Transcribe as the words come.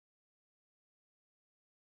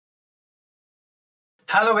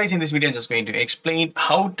Hello guys, in this video I'm just going to explain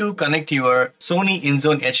how to connect your Sony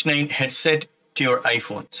Inzone H9 headset to your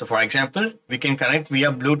iPhone. So for example, we can connect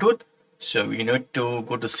via Bluetooth. So you need to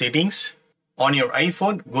go to settings. On your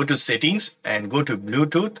iPhone, go to settings and go to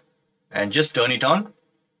Bluetooth and just turn it on.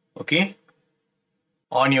 Okay.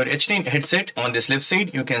 On your H9 headset, on this left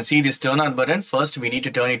side, you can see this turn on button. First, we need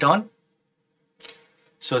to turn it on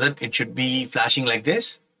so that it should be flashing like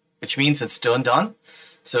this, which means it's turned on.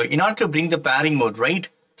 So in order to bring the pairing mode, right?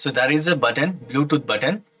 So there is a button, Bluetooth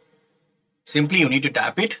button. Simply you need to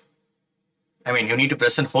tap it. You need to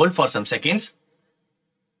press and hold for some seconds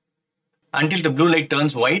until the blue light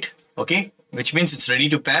turns white. Okay, which means it's ready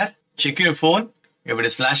to pair. Check your phone. If it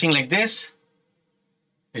is flashing like this,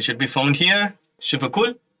 it should be found here. Super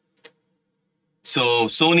cool. So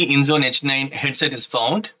Sony Inzone H9 headset is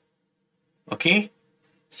found. Okay,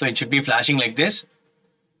 so it should be flashing like this,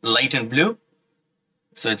 light and blue.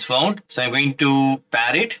 So it's found. So I'm going to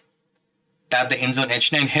pair it. Tap the Inzone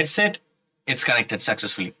H9 headset. It's connected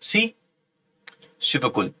successfully. See? Super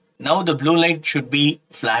cool. Now the blue light should be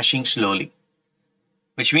flashing slowly,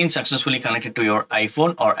 which means successfully connected to your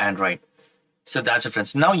iPhone or Android. So that's it,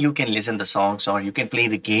 friends. Now you can listen the songs or you can play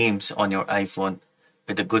the games on your iPhone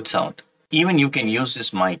with a good sound. Even you can use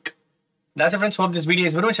this mic. That's it, friends. Hope this video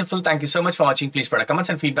is very much helpful. Thank you so much for watching. Please put comments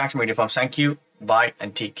and feedback in video forms. Thank you. Bye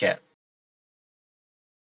and take care.